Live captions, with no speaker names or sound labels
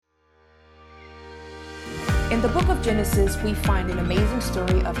In the book of Genesis, we find an amazing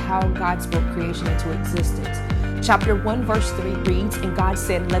story of how God spoke creation into existence. Chapter 1, verse 3 reads, "And God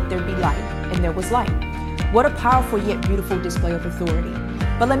said, 'Let there be light,' and there was light." What a powerful yet beautiful display of authority.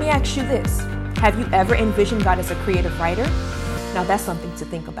 But let me ask you this. Have you ever envisioned God as a creative writer? Now that's something to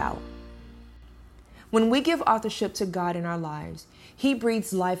think about. When we give authorship to God in our lives, He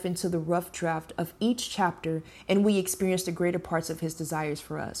breathes life into the rough draft of each chapter, and we experience the greater parts of His desires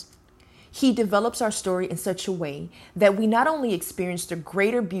for us. He develops our story in such a way that we not only experience the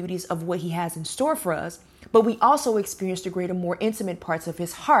greater beauties of what He has in store for us, but we also experience the greater, more intimate parts of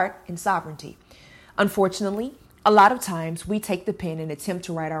His heart and sovereignty. Unfortunately, a lot of times we take the pen and attempt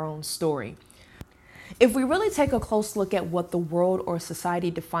to write our own story. If we really take a close look at what the world or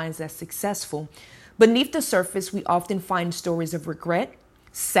society defines as successful, beneath the surface, we often find stories of regret,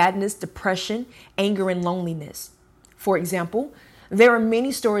 sadness, depression, anger, and loneliness. For example, there are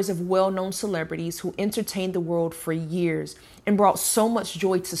many stories of well-known celebrities who entertained the world for years and brought so much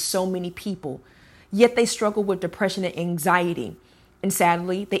joy to so many people, yet they struggled with depression and anxiety, and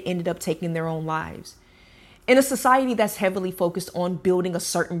sadly, they ended up taking their own lives. In a society that's heavily focused on building a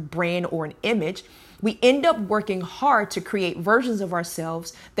certain brand or an image, we end up working hard to create versions of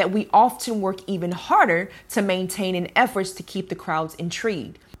ourselves that we often work even harder to maintain in efforts to keep the crowds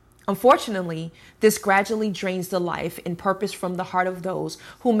intrigued. Unfortunately, this gradually drains the life and purpose from the heart of those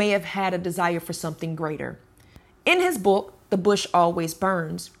who may have had a desire for something greater. In his book, The Bush Always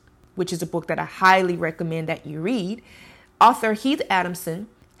Burns, which is a book that I highly recommend that you read, author Heath Adamson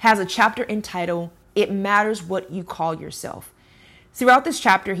has a chapter entitled, "It Matters What You Call Yourself." Throughout this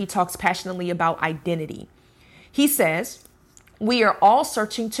chapter, he talks passionately about identity. He says, "We are all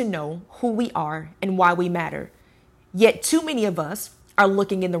searching to know who we are and why we matter. Yet too many of us are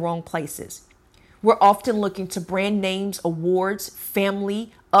looking in the wrong places. We're often looking to brand names, awards,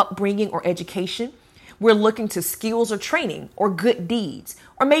 family, upbringing, or education. We're looking to skills or training or good deeds,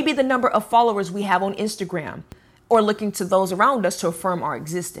 or maybe the number of followers we have on Instagram, or looking to those around us to affirm our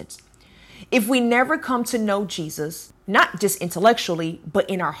existence. If we never come to know Jesus, not just intellectually, but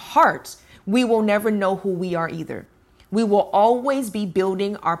in our hearts, we will never know who we are either. We will always be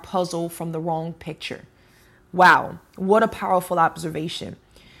building our puzzle from the wrong picture." Wow, what a powerful observation.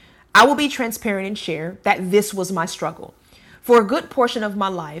 I will be transparent and share that this was my struggle. For a good portion of my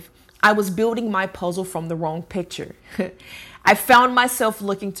life, I was building my puzzle from the wrong picture. I found myself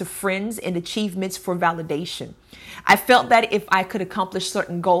looking to friends and achievements for validation. I felt that if I could accomplish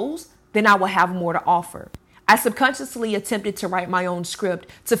certain goals, then I would have more to offer. I subconsciously attempted to write my own script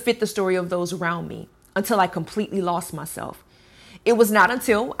to fit the story of those around me until I completely lost myself. It was not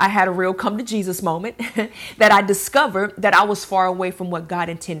until I had a real come to Jesus moment that I discovered that I was far away from what God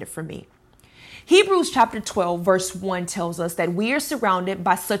intended for me. Hebrews chapter 12, verse 1 tells us that we are surrounded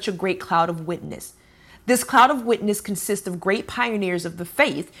by such a great cloud of witness. This cloud of witness consists of great pioneers of the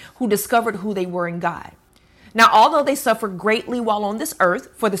faith who discovered who they were in God. Now, although they suffered greatly while on this earth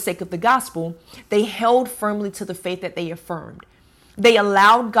for the sake of the gospel, they held firmly to the faith that they affirmed. They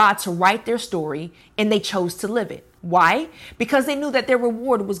allowed God to write their story, and they chose to live it. Why? Because they knew that their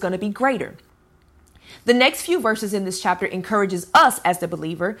reward was going to be greater. The next few verses in this chapter encourages us as the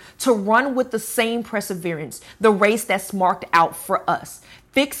believer to run with the same perseverance, the race that's marked out for us,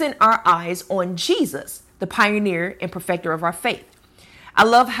 fixing our eyes on Jesus, the pioneer and perfecter of our faith. I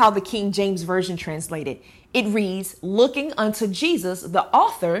love how the King James Version translated. It reads, "Looking unto Jesus, the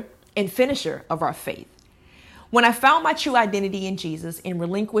author and finisher of our faith." When I found my true identity in Jesus and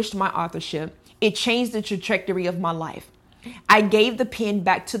relinquished my authorship, it changed the trajectory of my life. I gave the pen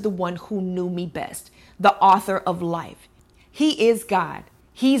back to the one who knew me best, the author of life. He is God.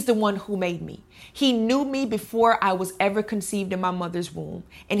 He's the one who made me. He knew me before I was ever conceived in my mother's womb,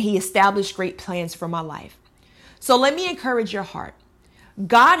 and He established great plans for my life. So let me encourage your heart.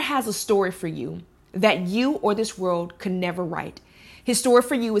 God has a story for you that you or this world could never write. His story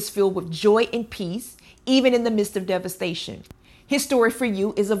for you is filled with joy and peace, even in the midst of devastation. His story for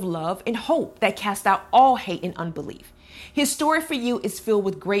you is of love and hope that casts out all hate and unbelief. His story for you is filled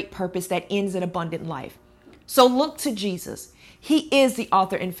with great purpose that ends in abundant life. So look to Jesus. He is the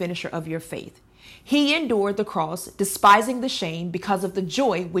author and finisher of your faith. He endured the cross, despising the shame because of the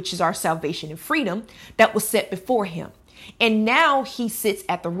joy, which is our salvation and freedom, that was set before Him. And now He sits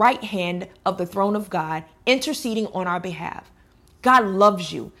at the right hand of the throne of God, interceding on our behalf. God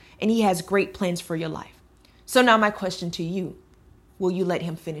loves you, and He has great plans for your life. So now my question to you, will you let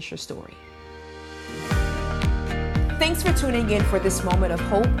Him finish your story? Thanks for tuning in for this moment of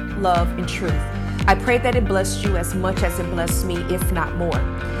hope, love, and truth. I pray that it blessed you as much as it blessed me, if not more.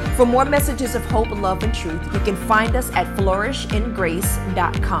 For more messages of hope, love, and truth, you can find us at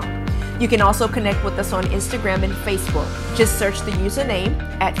flourishingrace.com. You can also connect with us on Instagram and Facebook. Just search the username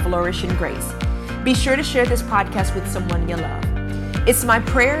at Flourish in Grace. Be sure to share this podcast with someone you love. It's my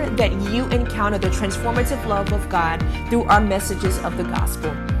prayer that you encounter the transformative love of God through our messages of the gospel.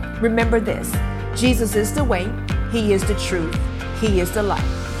 Remember this, Jesus is the way, He is the truth, He is the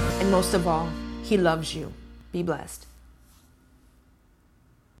light, and most of all, He loves you. Be blessed.